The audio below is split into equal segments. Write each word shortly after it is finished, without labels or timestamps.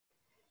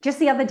Just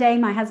the other day,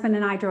 my husband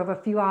and I drove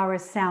a few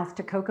hours south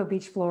to Cocoa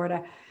Beach,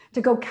 Florida,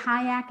 to go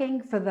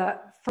kayaking for the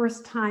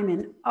first time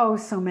in oh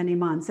so many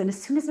months. And as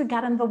soon as we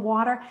got in the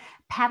water,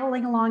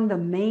 paddling along the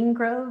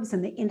mangroves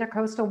and the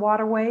intercoastal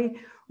waterway,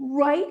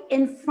 right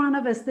in front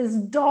of us, this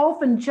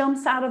dolphin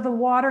jumps out of the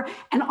water,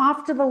 and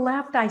off to the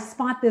left, I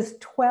spot this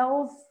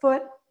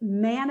 12-foot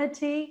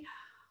manatee.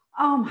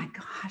 Oh my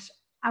gosh,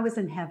 I was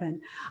in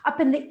heaven.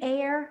 Up in the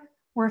air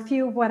were a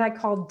few of what I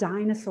call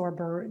dinosaur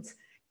birds,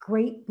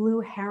 great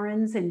blue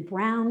herons and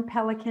brown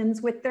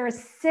pelicans with their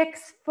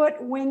 6-foot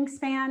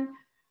wingspan.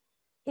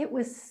 It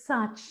was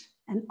such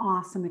an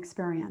awesome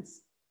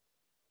experience.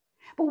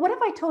 But what if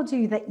I told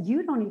you that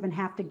you don't even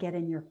have to get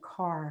in your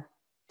car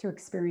to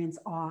experience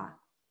awe?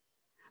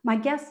 My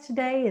guest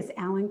today is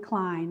Allen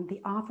Klein,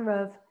 the author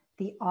of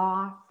The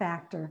Awe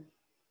Factor.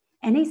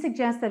 And he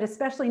suggests that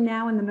especially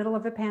now in the middle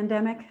of a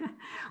pandemic,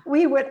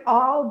 we would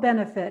all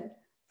benefit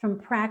from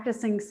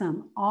practicing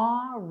some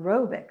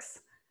awe-robics,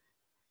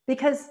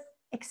 because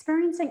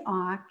experiencing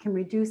awe can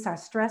reduce our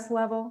stress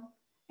level,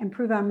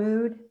 improve our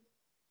mood,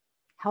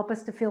 help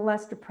us to feel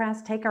less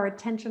depressed, take our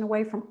attention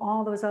away from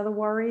all those other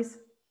worries.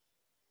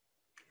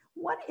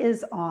 What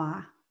is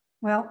awe?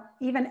 Well,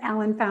 even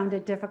Allen found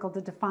it difficult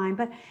to define,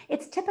 but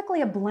it's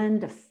typically a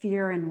blend of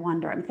fear and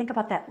wonder. I mean, think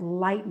about that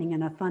lightning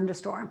in a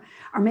thunderstorm,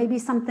 or maybe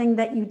something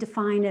that you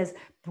define as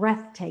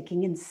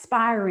breathtaking,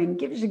 inspiring,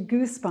 gives you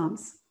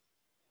goosebumps.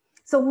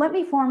 So let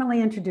me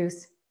formally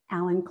introduce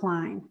Allen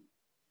Klein.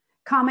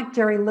 Comic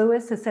Jerry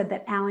Lewis has said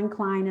that Allen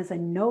Klein is a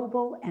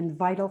noble and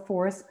vital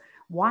force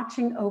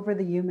watching over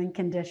the human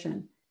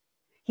condition.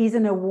 He's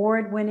an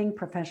award-winning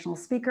professional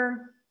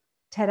speaker,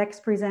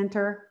 TEDx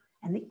presenter,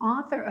 and the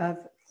author of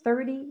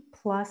 30+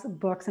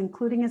 books,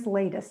 including his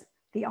latest,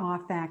 The Awe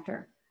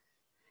Factor.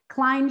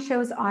 Klein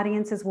shows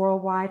audiences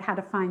worldwide how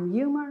to find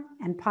humor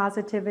and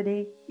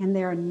positivity in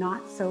their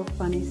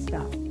not-so-funny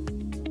stuff.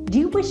 Do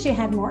you wish you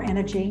had more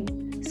energy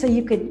so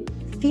you could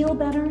feel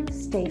better,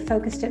 stay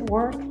focused at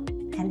work,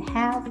 and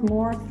have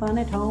more fun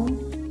at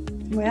home?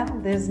 Well,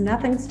 there's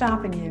nothing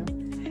stopping you.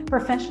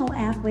 Professional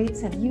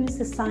athletes have used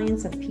the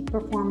science of peak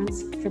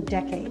performance for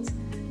decades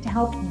to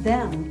help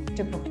them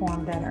to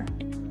perform better.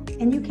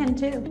 And you can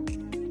too.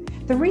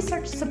 The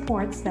research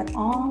supports that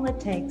all it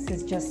takes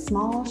is just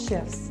small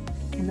shifts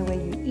in the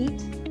way you eat,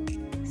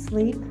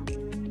 sleep,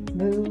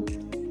 move,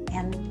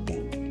 and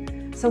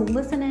think. So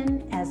listen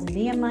in as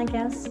me and my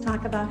guests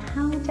talk about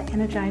how to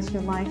energize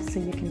your life so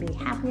you can be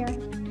happier,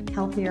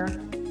 healthier,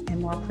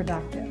 and more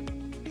productive.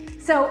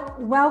 So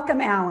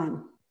welcome,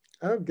 Allen.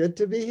 Oh, good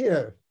to be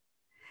here.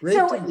 Great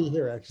to be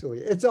here, actually.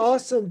 It's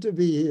awesome to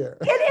be here.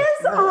 It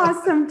is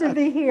awesome to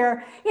be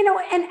here. You know,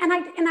 and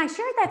I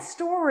shared that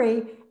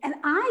story, and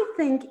I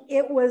think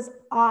it was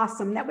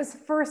awesome. That was the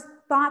first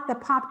thought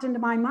that popped into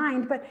my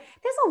mind. But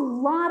there's a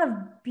lot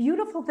of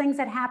beautiful things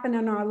that happen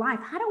in our life.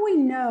 How do we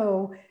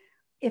know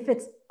if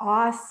it's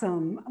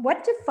awesome?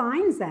 What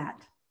defines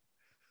that?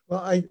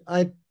 Well,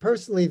 I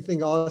personally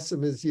think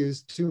awesome is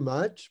used too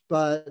much,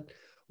 but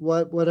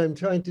what I'm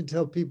trying to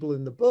tell people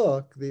in the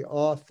book, the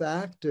awe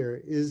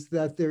factor, is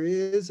that there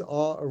is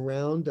awe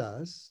around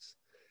us,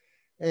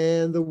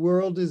 and the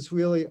world is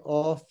really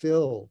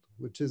awe-filled,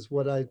 which is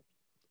word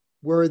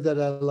that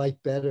I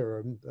like better,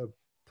 a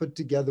put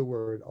together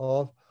word,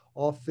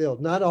 awe-filled,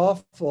 not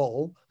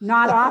awful.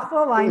 Not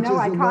awful, I know,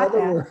 I caught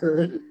that.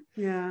 Word,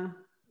 yeah.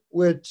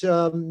 Which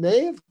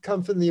may have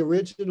come from the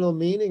original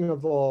meaning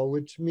of awe,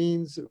 which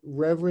means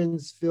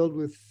reverence filled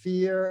with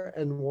fear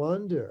and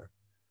wonder.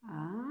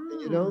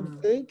 You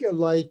don't think of,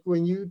 like,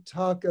 when you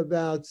talk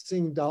about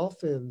seeing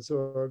dolphins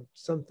or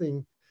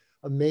something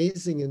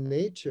amazing in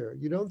nature,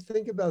 you don't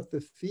think about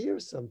the fear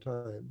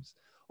sometimes.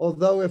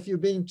 Although if you're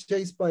being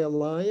chased by a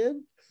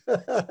lion,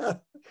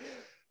 that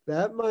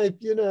might,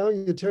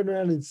 you turn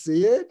around and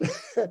see it.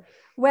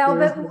 Well,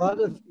 there's a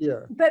lot of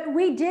fear. But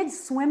we did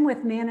swim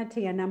with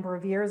manatee a number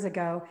of years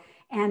ago,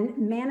 and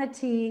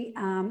manatee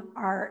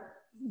are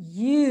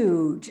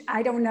huge.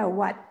 I don't know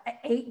what,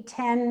 8,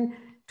 10,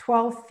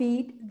 12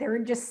 feet. They're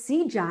just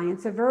sea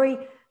giants. They're very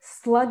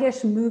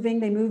sluggish moving.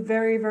 They move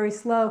very, very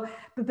slow.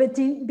 But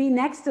to be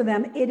next to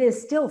them, it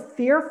is still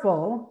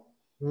fearful,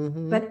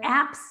 but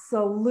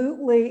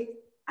absolutely,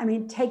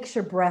 takes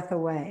your breath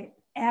away.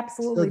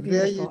 Absolutely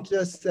beautiful. There you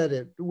just said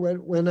it.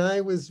 When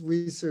I was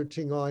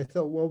researching awe, I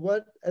thought, well,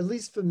 what, at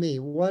least for me,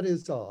 what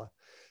is awe?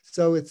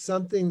 So it's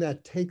something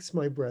that takes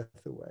my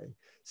breath away,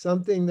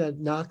 something that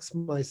knocks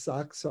my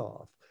socks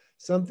off,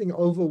 something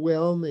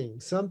overwhelming,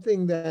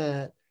 something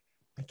that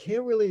I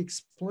can't really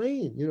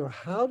explain.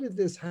 How did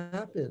this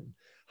happen?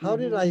 How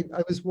did I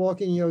was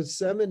walking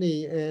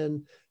Yosemite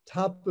and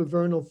top of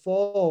Vernal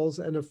Falls,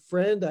 and a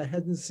friend I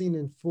hadn't seen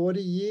in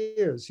 40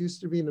 years, used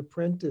to be an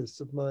apprentice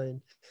of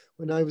mine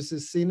when I was a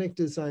scenic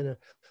designer,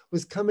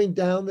 was coming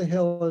down the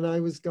hill and I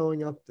was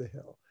going up the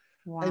hill.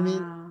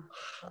 Wow.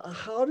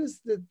 How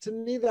does to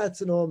me,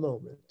 that's an awe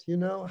moment,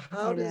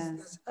 how does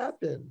this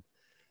happen?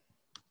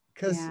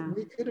 Because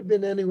we could have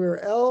been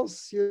anywhere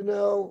else, that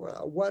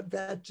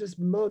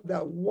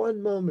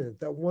one moment,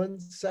 that 1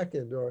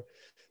 second, or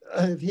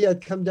if he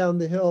had come down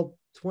the hill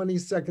 20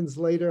 seconds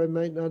later, I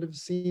might not have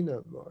seen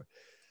them.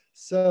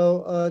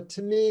 So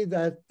to me,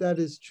 that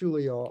is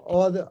truly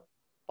awe.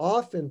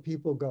 Often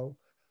people go,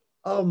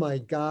 oh my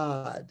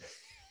God,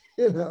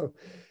 you know,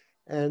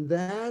 and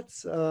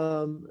that's,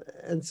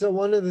 and so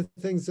one of the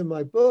things in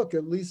my book,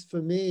 at least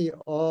for me,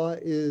 awe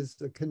is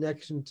the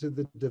connection to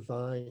the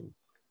divine.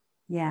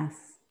 Yes.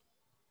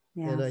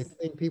 Yes. And I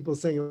think people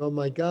saying, oh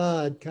my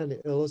God, kind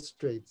of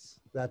illustrates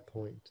that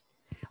point.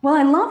 Well,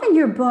 I love in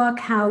your book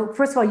how,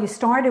 first of all, you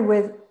started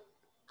with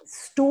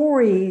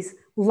stories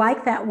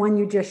like that one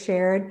you just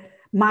shared.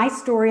 My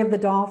story of the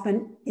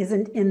dolphin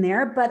isn't in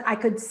there, but I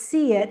could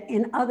see it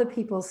in other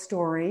people's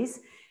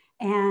stories.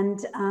 And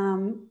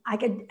I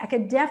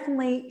could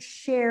definitely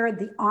share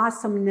the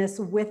awesomeness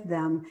with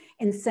them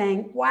in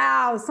saying,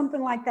 wow,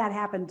 something like that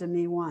happened to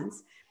me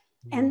once.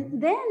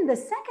 And then the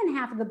second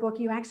half of the book,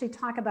 you actually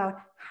talk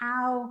about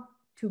how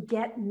to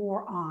get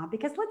more awe.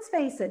 Because let's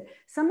face it,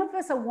 some of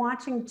us are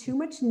watching too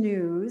much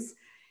news.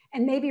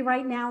 And maybe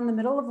right now in the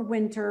middle of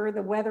winter,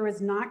 the weather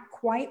is not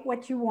quite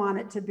what you want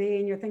it to be.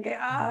 And you're thinking, oh,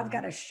 I've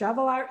got to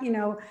shovel out,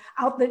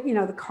 out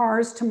the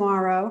cars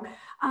tomorrow.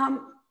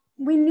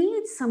 We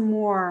need some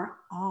more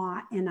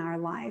awe in our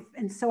life.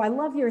 And so I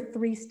love your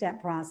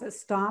 3-step process: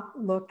 stop,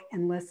 look,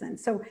 and listen.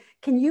 So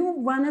can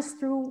you run us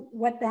through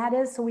what that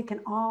is so we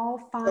can all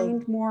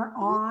find more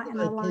awe in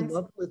our lives? I came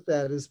up with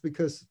that is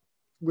because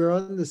we're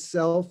on the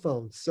cell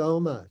phone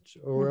so much,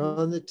 or we're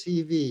on the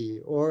TV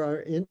or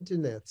our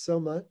internet so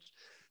much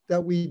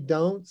that we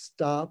don't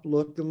stop,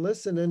 look, and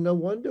listen. And no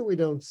wonder we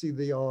don't see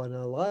the awe in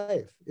our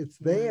life. It's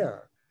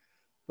there.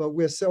 But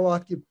we're so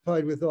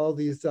occupied with all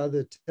these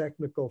other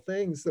technical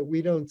things that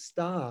we don't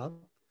stop,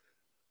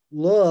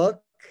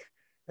 look,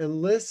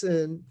 and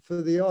listen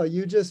for the awe.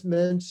 You just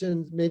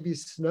mentioned maybe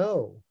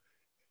snow.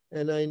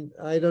 And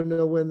I don't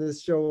know when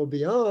this show will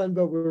be on,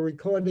 but we're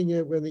recording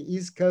it when the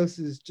East Coast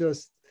is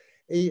just,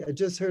 I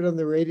just heard on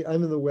the radio,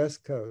 I'm in the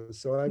West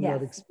Coast, so I'm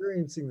not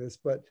experiencing this,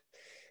 but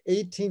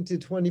 18 to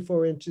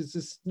 24 inches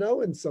of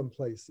snow in some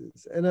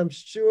places. And I'm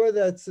sure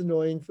that's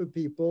annoying for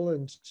people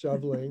and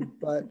shoveling,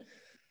 but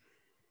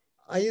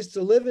I used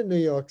to live in New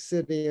York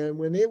City, and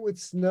when it would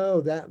snow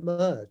that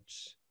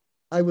much,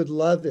 I would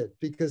love it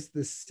because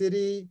the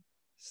city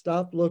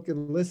stopped, look,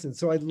 and listen.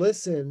 So I'd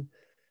listen.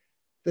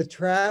 The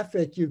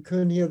traffic, you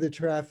couldn't hear the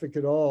traffic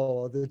at all,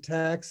 or the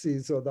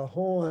taxis or the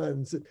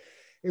horns.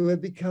 It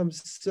would become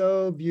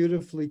so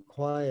beautifully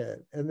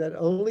quiet. And that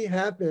only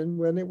happened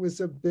when it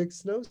was a big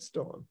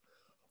snowstorm.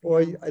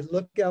 Or I'd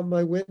look out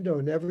my window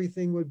and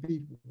everything would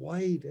be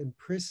white and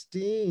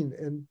pristine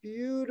and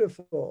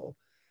beautiful,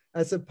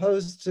 as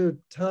opposed to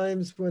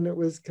times when it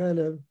was kind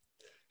of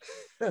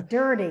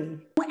dirty.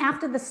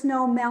 After the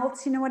snow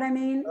melts, you know what I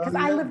mean? Because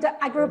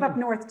I grew up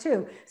north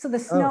too. So the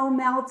snow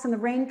melts and the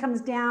rain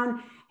comes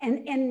down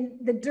and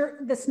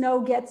the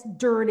snow gets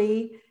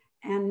dirty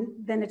and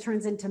then it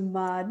turns into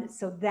mud.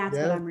 So that's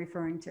what I'm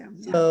referring to.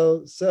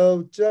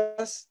 So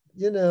just,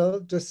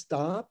 just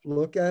stop,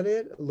 look at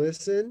it,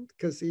 listen,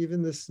 because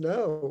even the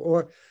snow,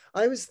 or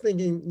I was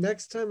thinking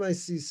next time I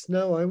see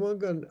snow, I'm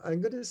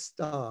going to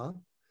stop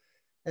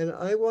and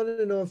I want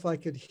to know if I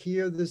could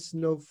hear the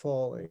snow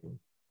falling.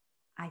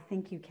 I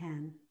think you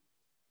can.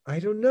 I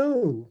don't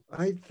know.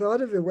 I thought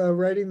of it while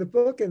writing the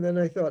book, and then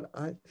I thought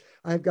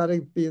I've got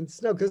to be in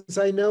snow, because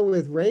I know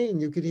with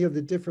rain you could hear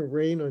the different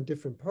rain on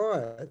different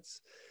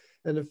parts.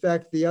 And in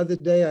fact, the other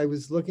day I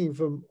was looking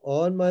for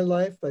awe in my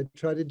life. I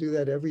try to do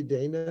that every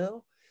day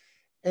now.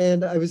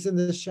 And I was in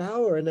the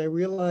shower and I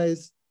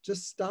realized,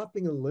 just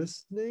stopping and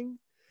listening,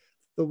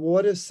 the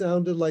water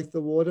sounded like the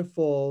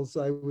waterfalls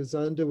I was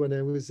under when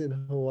I was in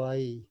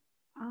Hawaii.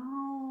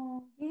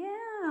 Oh,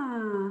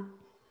 yeah.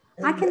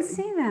 I can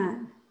see that.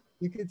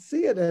 You could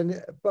see it,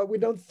 but we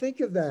don't think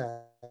of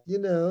that, It's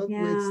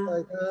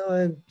like, oh,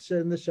 I'm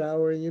in the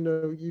shower,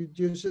 you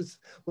just,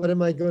 what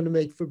am I going to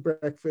make for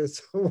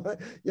breakfast?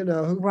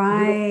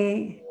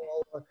 Right.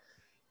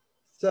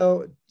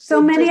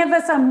 So many of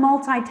us are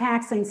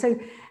multitasking. So,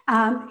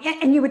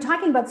 and you were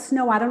talking about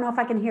snow. I don't know if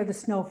I can hear the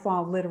snow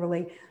fall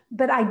literally,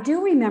 but I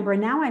do remember,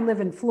 now I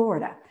live in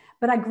Florida,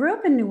 but I grew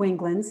up in New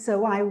England.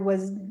 So I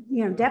was,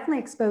 definitely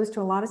exposed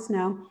to a lot of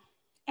snow.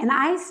 And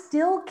I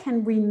still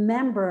can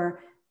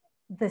remember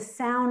the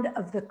sound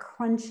of the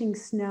crunching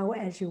snow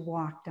as you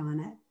walked on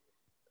it.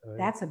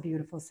 That's a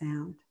beautiful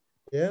sound.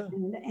 Yeah.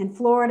 And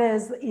Florida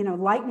is,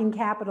 lightning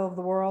capital of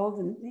the world.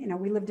 And,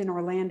 we lived in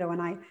Orlando,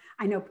 and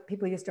I know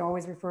people used to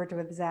always refer to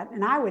it as that.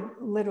 And I would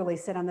literally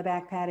sit on the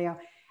back patio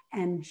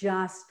and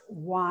just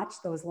watch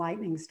those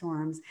lightning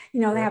storms.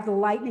 They have the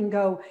lightning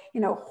go,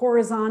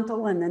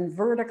 horizontal and then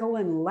vertical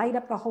and light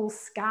up the whole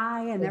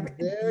sky and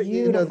everything.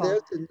 Beautiful.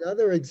 There's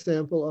another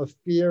example of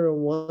fear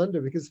and wonder,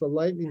 because the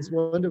lightning's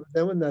wonder, but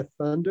then when that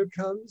thunder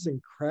comes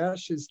and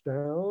crashes down.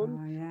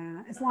 Oh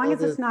yeah, as long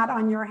as it's not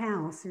on your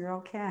house, you're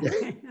okay.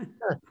 Yeah.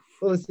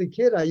 Well, as a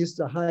kid, I used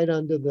to hide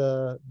under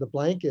the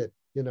blanket,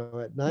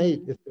 at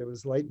night if there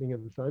was lightning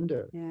and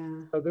thunder.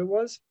 Yeah. So there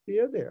was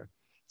fear there.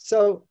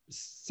 So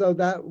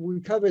that we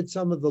covered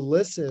some of the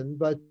listen,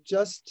 but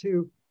just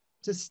to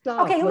to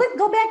stop. Okay, let's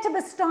go back to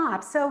the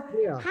stop. So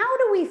Yeah. how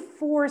do we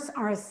force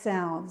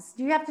ourselves?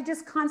 Do you have to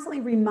just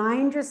constantly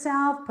remind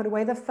yourself, put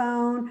away the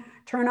phone,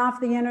 turn off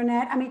the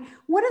internet? I mean,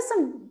 what are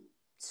some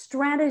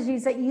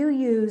strategies that you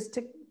use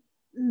to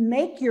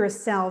make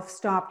yourself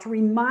stop, to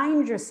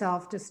remind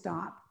yourself to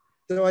stop?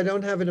 So I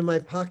don't have it in my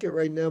pocket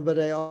right now, but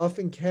I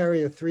often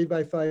carry a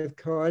 3x5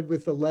 card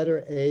with the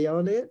letter A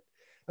on it.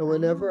 And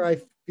whenever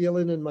I feel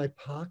it in my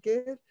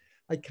pocket,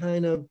 I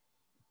kind of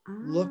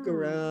look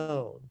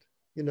around.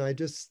 You know, I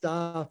just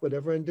stop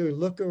whatever I'm doing,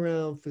 look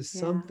around for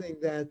something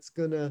that's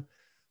going to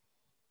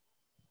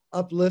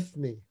uplift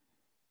me,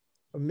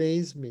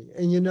 amaze me.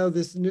 And you know,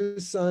 this new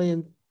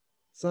science,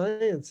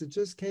 it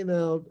just came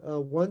out,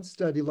 one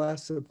study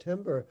last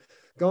September,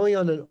 going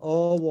on an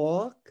all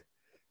walk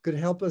could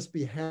help us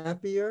be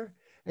happier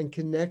and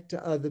connect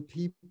to other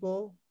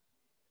people.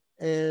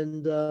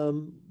 And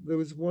there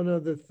was one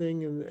other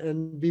thing,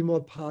 and be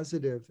more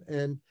positive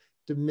and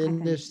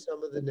diminish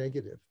some of the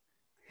negative.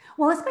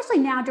 Well, especially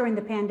now during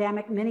the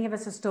pandemic, many of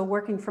us are still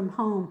working from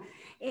home.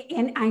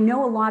 And I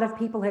know a lot of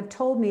people have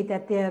told me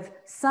that they've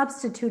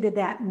substituted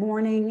that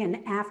morning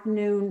and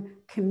afternoon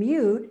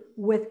commute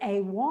with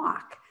a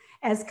walk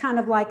as kind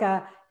of like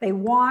they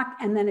walk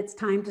and then it's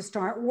time to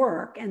start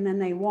work. And then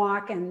they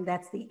walk and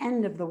that's the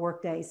end of the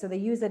workday. So they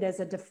use it as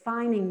a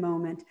defining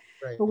moment.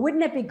 Right. But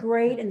wouldn't it be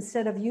great,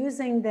 instead of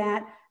using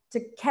that to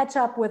catch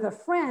up with a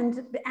friend,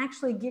 to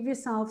actually give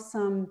yourself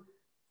some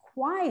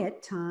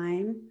quiet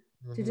time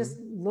to just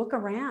look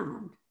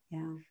around?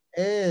 Yeah.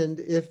 And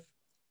if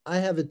I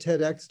have a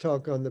TEDx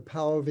talk on the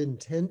power of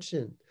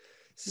intention.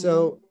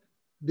 So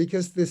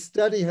because this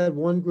study had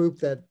one group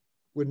that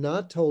were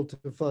not told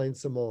to find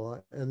some awe,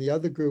 and the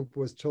other group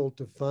was told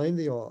to find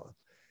the awe.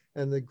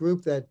 And the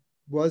group that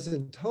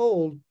wasn't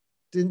told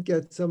didn't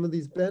get some of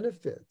these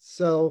benefits.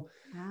 So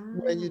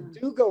when you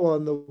do go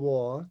on the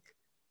walk,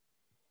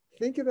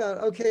 think about,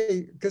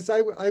 okay, because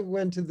I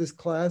went to this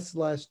class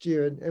last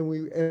year, and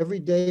we every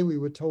day we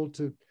were told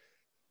to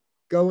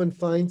go and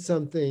find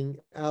something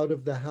out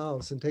of the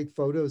house and take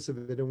photos of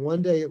it. And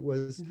one day it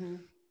was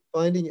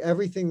finding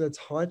everything that's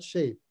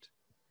heart-shaped.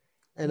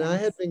 And I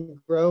had been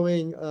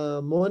growing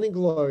morning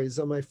glories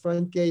on my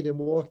front gate and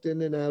walked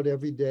in and out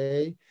every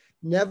day,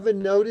 never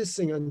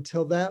noticing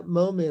until that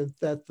moment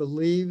that the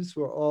leaves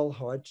were all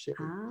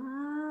heart-shaped.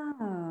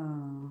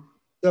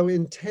 So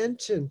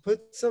intention,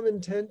 put some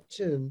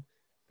intention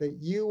that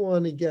you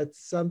want to get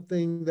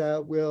something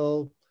that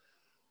will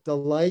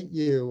delight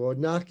you or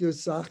knock your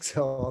socks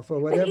off or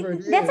whatever it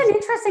is. That's an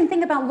interesting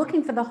thing about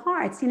looking for the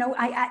hearts. You know,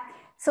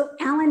 so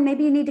Alan,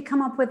 maybe you need to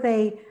come up with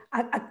a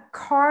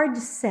card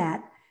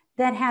set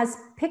that has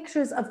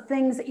pictures of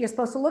things that you're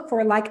supposed to look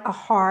for, like a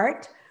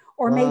heart,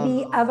 or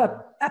maybe of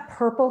a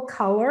purple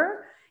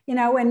color, you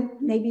know, and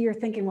maybe you're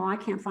thinking, well, I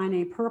can't find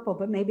any purple,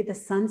 but maybe the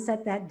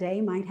sunset that day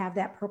might have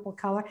that purple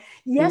color.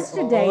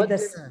 Yesterday,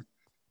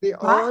 the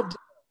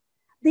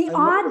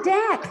odd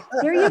deck.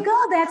 There you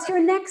go. That's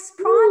your next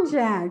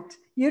project.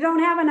 You don't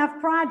have enough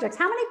projects.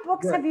 How many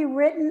books have you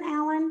written,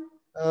 Alan?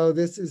 Oh,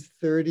 this is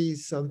 30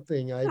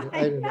 something. I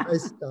don't know. I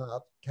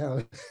stopped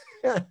counting.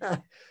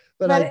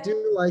 But I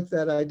do like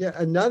that idea.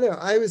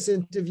 I was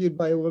interviewed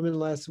by a woman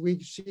last week.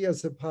 She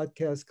has a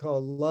podcast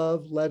called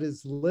Love, Let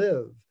Us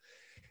Live.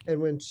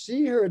 And when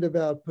she heard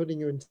about putting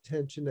your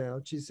intention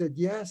out, she said,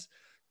 yes,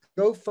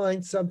 go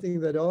find something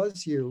that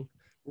awes you,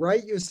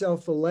 write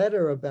yourself a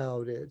letter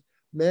about it,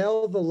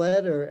 mail the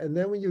letter. And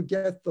then when you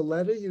get the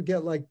letter, you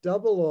get like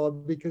double awe,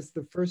 because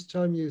the first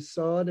time you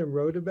saw it and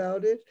wrote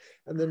about it,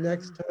 and the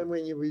next time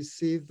when you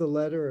receive the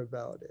letter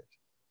about it.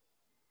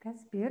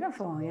 That's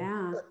beautiful.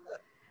 Yeah.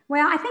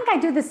 Well, I think I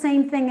do the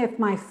same thing with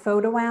my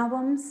photo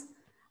albums.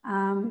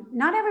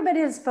 Not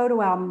everybody has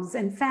photo albums.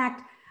 In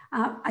fact,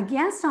 a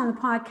guest on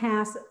the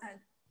podcast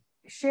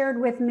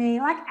shared with me,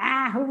 like,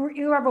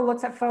 whoever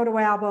looks at photo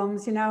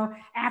albums, you know,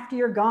 after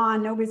you're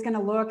gone, nobody's going to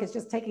look. It's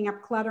just taking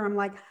up clutter. I'm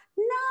like,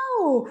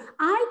 no,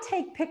 I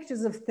take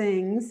pictures of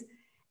things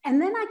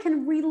and then I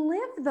can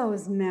relive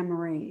those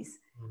memories.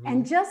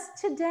 And just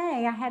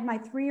today, I had my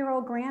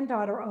 3-year-old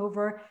granddaughter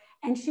over,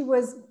 and she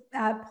was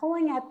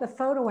pulling at the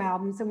photo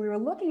albums, and we were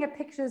looking at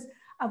pictures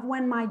of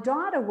when my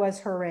daughter was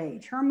her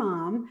age, her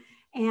mom,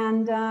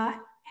 and I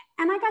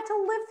got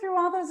to live through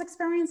all those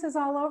experiences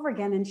all over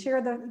again and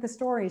share the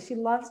stories. She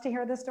loves to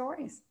hear the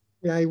stories.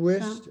 Yeah, I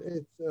wish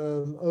it's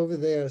over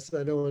there,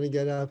 so I don't want to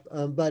get up.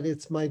 But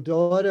it's my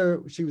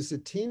daughter. She was a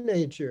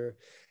teenager,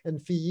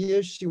 and for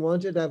years she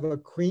wanted to have a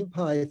cream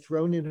pie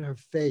thrown in her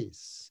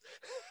face.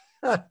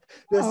 This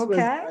was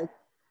like,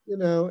 you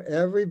know,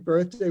 every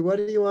birthday. What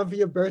do you want for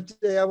your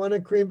birthday? I want a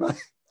cream pie.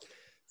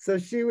 So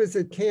she was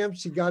at camp.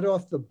 She got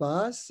off the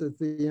bus at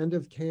the end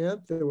of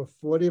camp. There were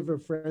 40 of her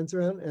friends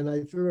around, and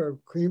I threw her a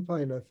cream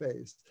pie in her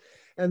face.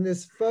 And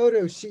this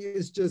photo, she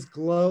is just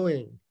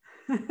glowing.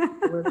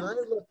 When I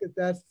look at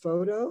that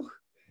photo,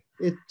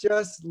 it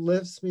just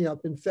lifts me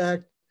up. In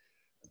fact,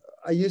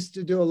 I used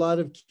to do a lot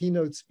of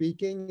keynote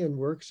speaking and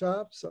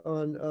workshops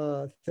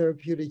on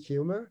therapeutic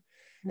humor.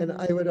 And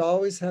I would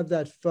always have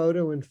that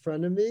photo in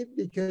front of me,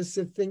 because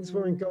if things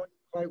weren't going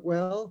quite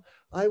well,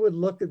 I would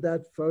look at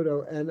that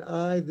photo and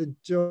the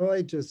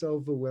joy just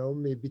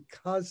overwhelmed me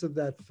because of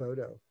that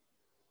photo.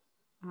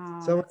 Oh,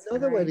 So that's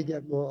another way to great.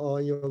 get more awe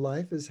in your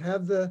life is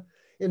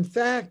in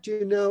fact,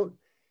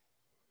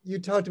 you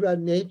talked about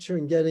nature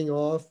and getting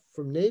off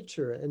from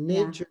nature, and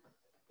Yeah. nature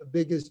is the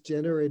biggest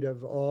generator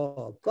of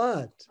awe.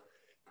 But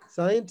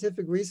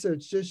scientific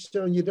research just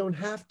shown you don't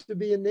have to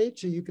be in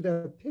nature. You could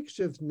have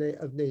pictures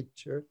of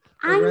nature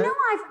I around. know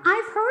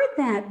I've heard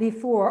that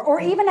before, or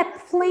And even a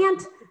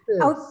plant. this.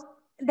 Oh,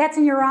 that's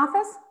in your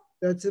office?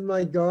 That's in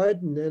my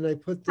garden, and I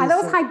put Are this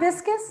those on.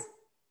 hibiscus?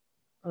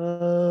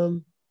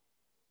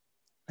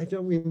 I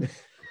don't remember.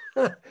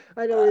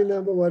 I don't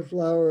remember what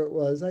flower it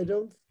was. I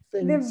don't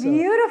They're think so.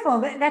 beautiful.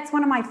 That's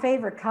one of my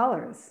favorite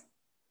colors.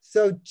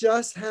 So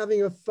just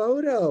having a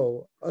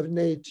photo of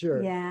nature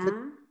could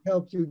Yeah.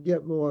 help you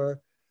get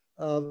more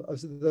of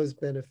those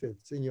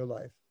benefits in your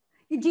life.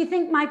 Do you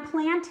think my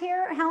plant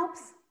here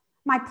helps?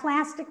 My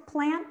plastic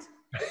plant?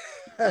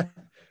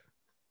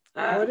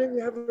 Why don't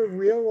you have a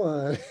real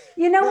one?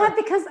 You know what?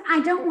 Because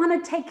I don't want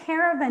to take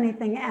care of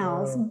anything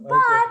else. Oh, okay.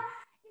 But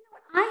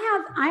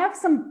I have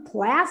some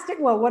plastic,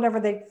 well, whatever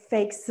they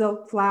fake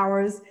silk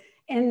flowers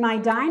in my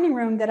dining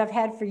room that I've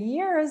had for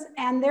years,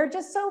 and they're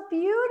just so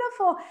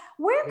beautiful.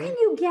 Where Yeah. can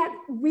you get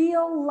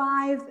real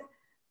live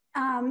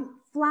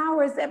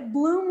flowers that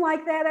bloom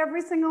like that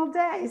every single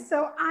day?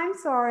 So I'm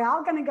sorry,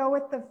 I'm going to go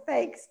with the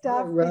fake Yeah,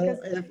 stuff because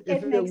well, if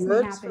it it makes me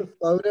works for happy.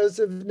 photos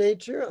of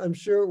nature, I'm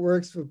sure it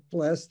works for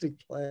plastic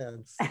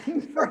plants.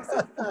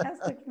 Versus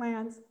plastic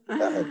plants. I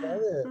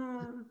love it.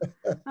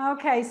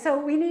 Okay, so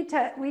we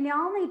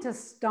all need to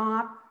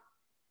stop,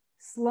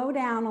 slow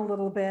down a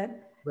little bit,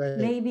 Right.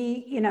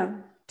 maybe,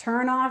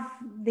 turn off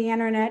the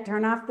internet,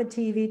 turn off the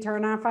TV,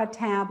 turn off our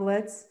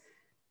tablets,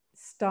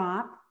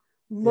 stop,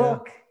 Yeah.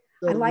 look.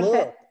 So I like look,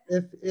 that.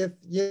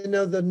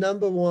 if the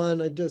number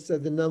one, I just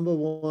said the number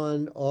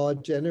one awe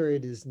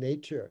generator is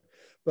nature.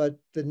 But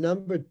the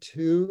number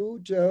two,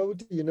 Joe,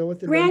 do you know what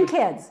the number two?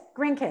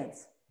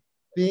 Grandkids.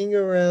 Being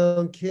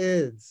around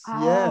kids.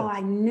 Oh, Yes.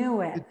 I knew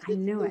it. I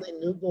knew it.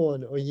 Particularly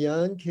newborn or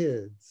young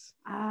kids.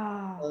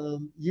 Oh,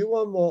 You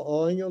want more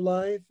awe in your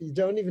life? You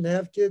don't even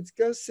have kids?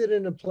 Go sit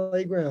in a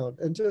playground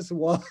and just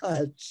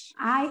watch.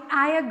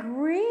 I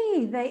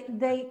agree.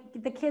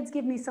 The kids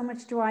give me so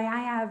much joy.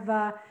 I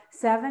have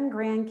 7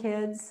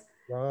 grandkids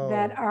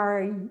that Wow.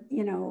 are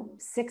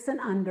 6 and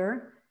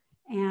under,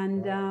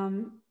 and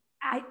Wow.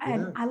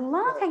 Yeah. I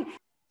love So, hanging.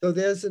 so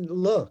there's a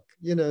look,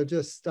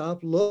 just stop,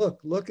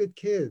 look at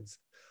kids.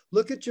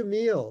 Look at your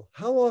meal.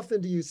 How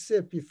often do you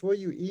sit before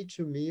you eat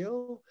your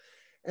meal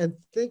and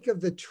think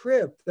of the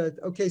trip that,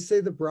 okay, say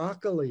the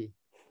broccoli.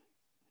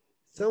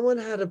 Someone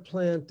had to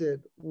plant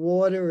it,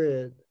 water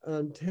it,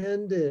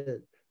 tend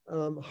it,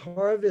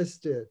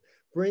 harvest it,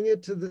 bring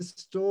it to the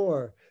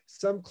store.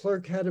 Some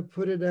clerk had to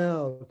put it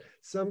out.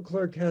 Some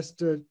clerk has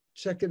to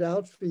check it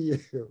out for you.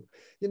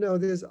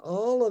 There's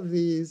all of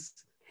these.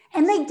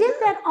 And they did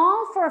that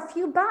all for a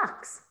few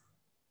bucks.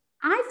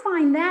 I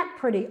find that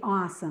pretty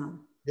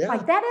awesome. Yeah,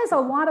 Like that is a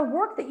lot of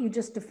work that you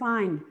just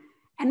defined,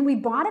 and we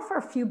bought it for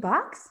a few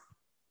bucks.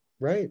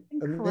 right.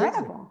 Amazing.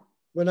 Incredible.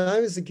 When I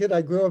was a kid,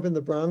 I grew up in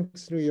the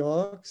Bronx, New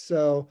York.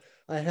 So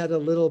I had a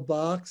little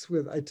box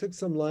I took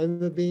some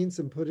lima beans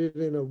and put it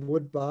in a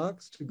wood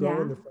box to go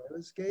Yeah. in the fire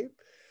escape.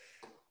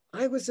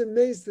 I was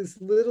amazed, this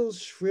little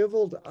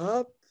shriveled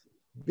up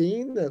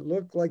bean that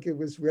looked like it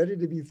was ready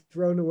to be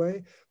thrown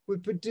away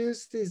would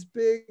produce these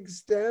big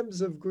stems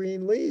of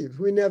green leaves.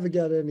 We never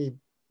got any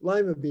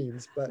lima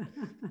beans, but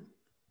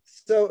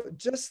so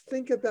just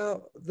think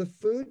about the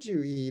food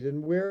you eat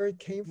and where it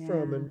came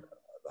from, Yeah. and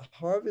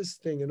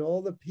harvesting and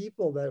all the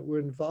people that were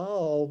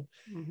involved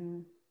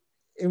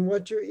in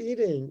what you're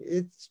eating.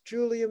 It's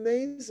truly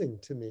amazing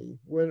to me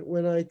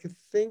when I could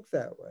think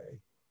that way.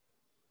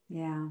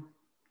 Yeah.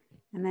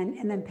 And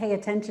then pay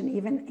attention.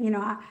 Even,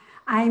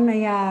 I'm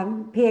a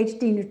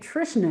PhD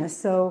nutritionist.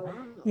 So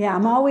yeah,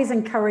 I'm always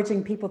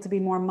encouraging people to be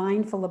more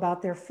mindful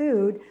about their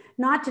food,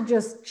 not to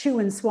just chew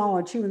and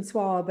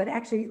swallow, but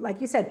actually,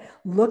 like you said,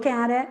 look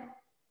at it,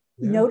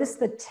 Yeah. notice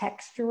the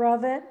texture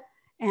of it.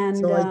 And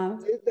So I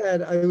did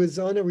that. I was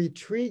on a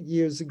retreat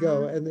years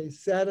ago, and they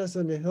sat us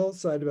on the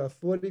hillside, about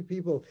 40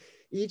 people,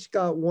 each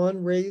got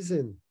one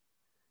raisin.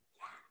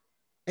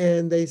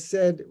 And they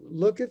said,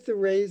 look at the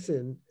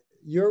raisin.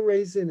 Your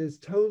raisin is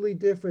totally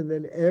different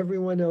than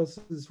everyone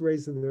else's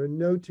raisin. There are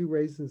no two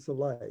raisins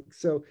alike.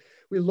 So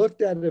we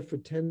looked at it for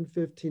 10,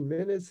 15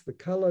 minutes, the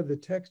color, the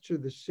texture,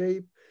 the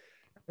shape,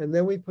 and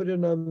then we put it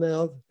in our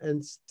mouth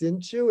and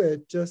didn't chew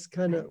it, just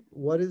kind of,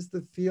 what is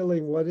the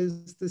feeling? What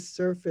is the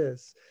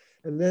surface?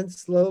 And then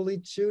slowly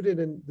chewed it,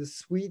 and the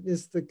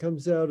sweetness that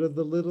comes out of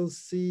the little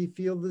seed,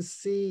 feel the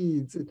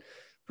seeds. It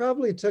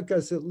probably took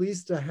us at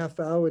least a half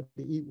hour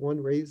to eat one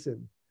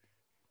raisin.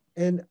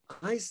 And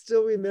I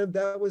still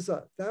remember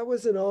that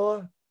was an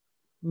awe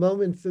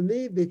moment for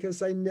me,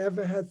 because I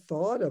never had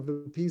thought of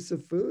a piece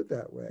of food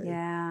that way.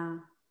 yeah.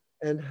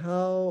 and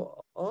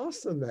how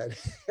awesome that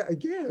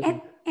again.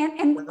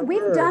 And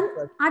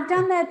But I've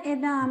done that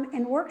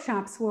in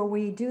workshops where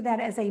we do that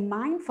as a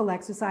mindful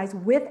exercise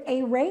with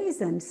a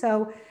raisin.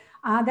 So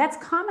that's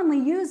commonly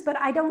used, but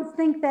I don't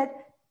think that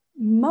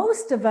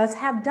most of us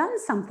have done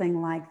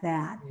something like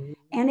that.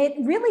 And it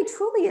really,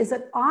 truly is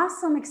an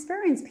awesome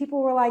experience.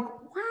 People were like,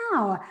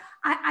 wow,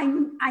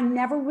 I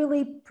never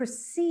really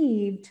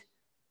perceived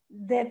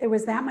that there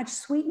was that much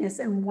sweetness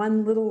in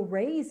one little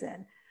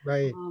raisin.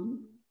 right.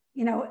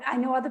 You know, I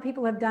know other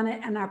people have done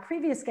it. And our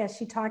previous guest,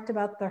 she talked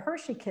about the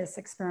Hershey Kiss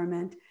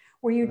experiment,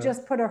 where you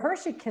just put a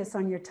Hershey Kiss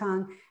on your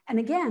tongue. And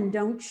again,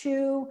 don't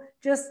chew,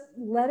 just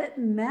let it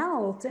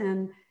melt,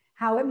 and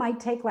how it might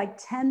take like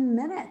 10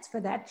 minutes for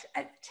that,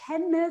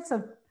 10 minutes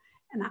of,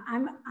 and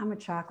I'm a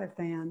chocolate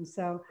fan.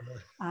 So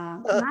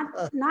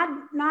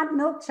not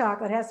milk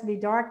chocolate, it has to be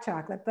dark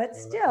chocolate, but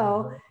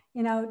still,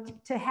 you know,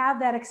 to have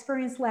that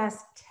experience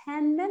last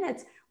 10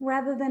 minutes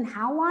rather than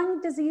how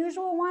long does the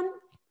usual one?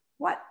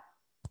 What?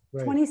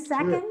 Right. 20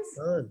 seconds?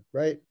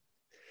 Right.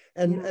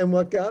 And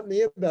what got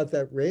me about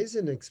that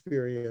raisin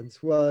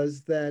experience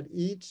was that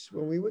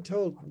when we were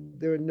told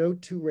there are no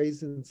two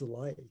raisins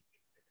alike.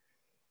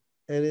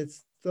 And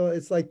it's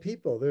like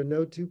people, there are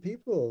no two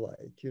people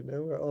alike, you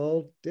know, we're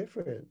all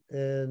different.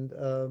 And,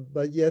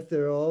 but yet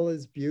they're all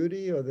as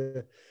beauty or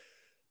the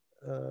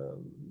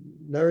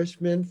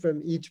nourishment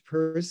from each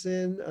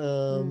person.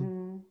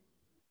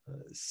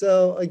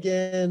 So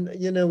again,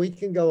 you know, we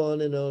can go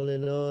on and on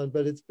and on,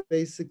 but it's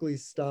basically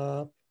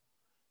stop,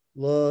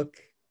 look,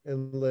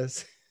 and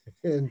listen.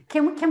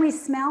 Can we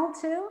smell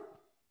too?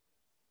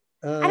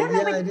 I don't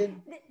know. I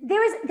didn't.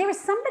 There was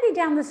somebody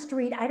down the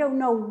street. I don't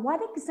know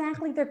what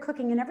exactly they're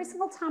cooking, and every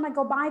single time I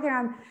go by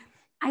there,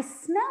 I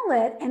smell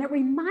it, and it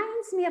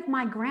reminds me of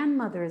my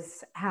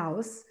grandmother's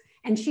house.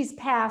 And she's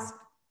passed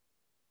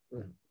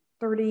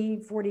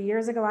 30, 40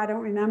 years ago. I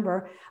don't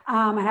remember.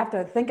 I have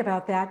to think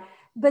about that.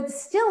 But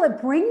still, it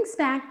brings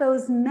back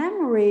those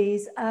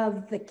memories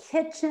of the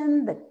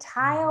kitchen, the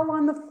tile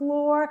on the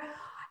floor,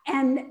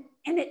 and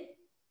it.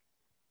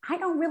 I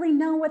don't really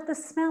know what the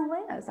smell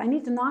is. I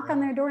need to knock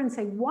on their door and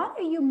say, what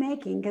are you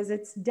making? Because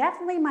it's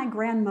definitely my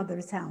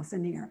grandmother's house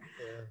in here.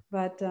 Yeah.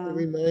 But it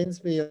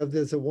reminds me of,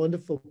 there's a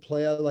wonderful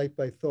play I like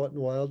by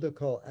Thornton Wilder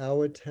called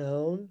Our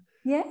Town.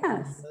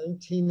 Yes. A young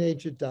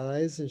teenager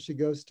dies and she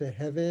goes to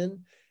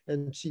heaven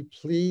and she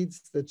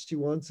pleads that she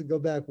wants to go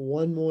back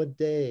one more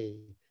day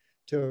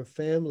to her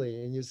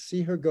family. And you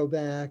see her go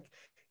back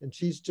and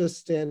she's just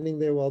standing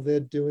there while they're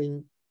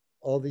doing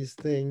all these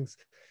things.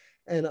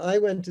 And I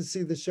went to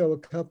see the show a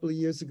couple of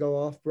years ago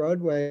off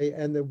Broadway,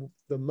 and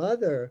the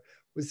mother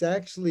was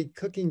actually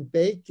cooking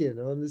bacon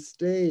on the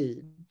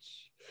stage.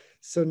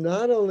 So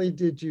not only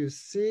did you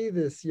see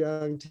this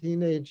young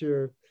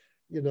teenager,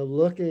 you know,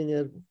 looking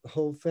at the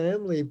whole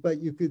family,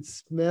 but you could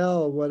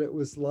smell what it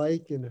was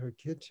like in her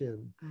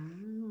kitchen.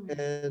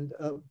 And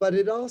but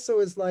it also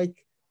is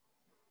like,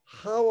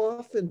 how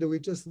often do we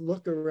just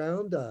look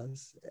around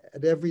us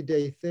at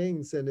everyday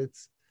things? And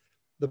it's,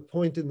 the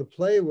point in the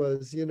play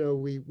was, you know,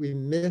 we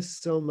miss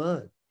so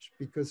much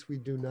because we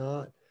do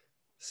not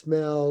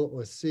smell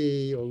or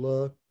see or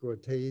look or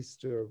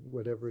taste or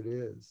whatever it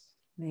is.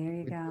 There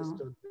you go. We just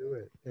don't do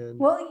it. And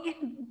well,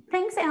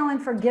 thanks, Allen,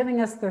 for giving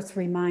us this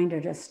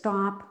reminder to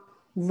stop,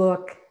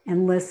 look,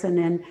 and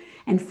listen,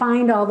 and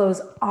find all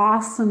those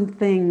awesome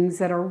things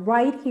that are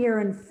right here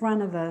in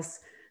front of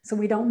us so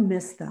we don't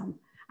miss them.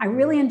 I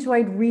really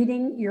enjoyed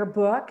reading your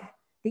book,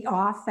 The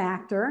Awe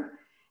Factor.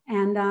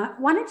 And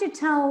why don't you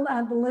tell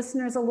the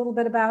listeners a little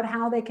bit about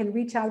how they can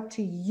reach out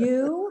to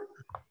you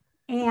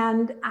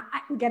and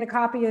get a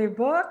copy of your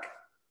book?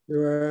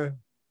 Sure.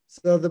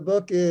 So the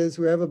book is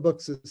wherever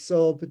books are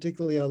sold,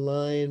 particularly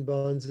online,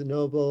 Barnes &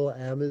 Noble,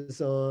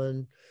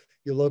 Amazon,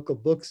 your local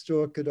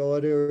bookstore could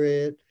order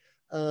it.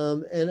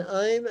 And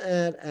I'm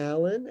at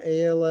Allen,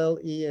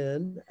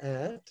 A-L-L-E-N,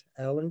 at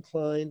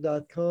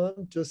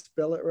allenklein.com. Just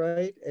spell it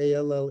right,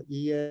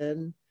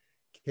 A-L-L-E-N,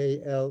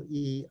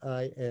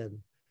 K-L-E-I-N.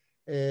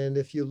 And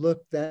if you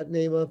look that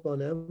name up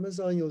on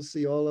Amazon, you'll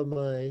see all of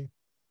my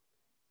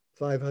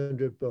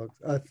 500 books,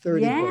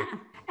 30 books.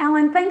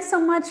 Allen, thanks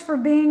so much for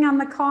being on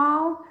the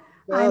call.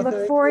 Well, I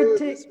look forward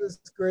to. This was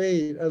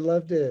great. I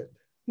loved it.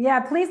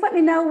 Yeah, please let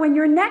me know when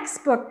your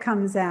next book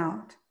comes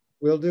out.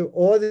 We'll do,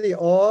 or the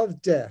Awe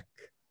of Deck.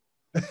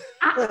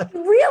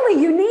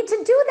 Really, you need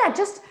to do that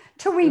just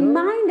to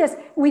remind us.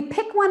 We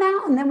pick one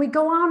out and then we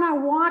go on our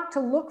walk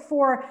to look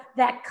for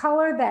that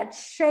color, that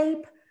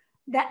shape,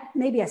 that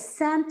maybe a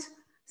scent,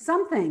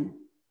 something.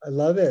 I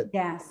love it.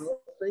 Yes.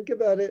 Well, think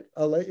about it.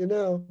 I'll let you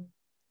know.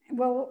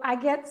 Will I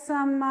get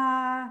some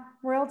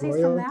royalties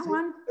from that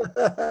one?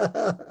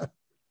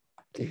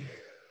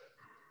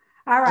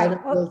 All right.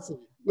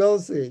 We'll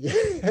see.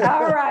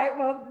 All right.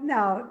 Well,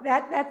 no,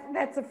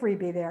 that's a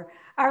freebie there.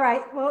 All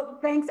right. Well,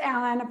 thanks,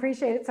 Allen.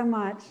 Appreciate it so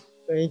much.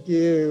 Thank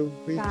you.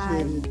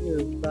 Appreciate it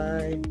too.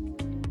 Bye.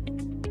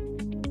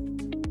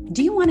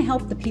 Do you want to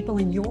help the people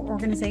in your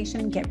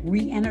organization get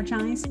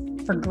re-energized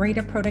for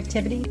greater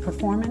productivity,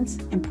 performance,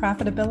 and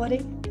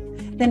profitability?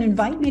 Then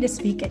invite me to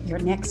speak at your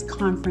next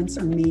conference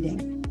or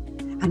meeting.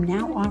 I'm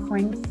now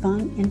offering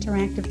fun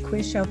interactive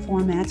quiz show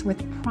formats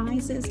with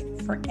prizes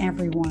for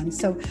everyone.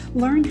 So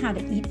learn how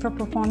to eat for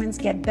performance,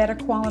 get better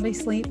quality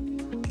sleep,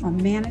 or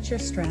manage your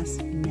stress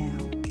now.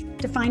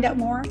 To find out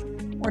more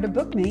or to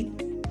book me,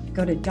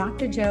 go to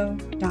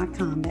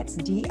drjo.com. That's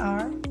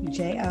drjo.com.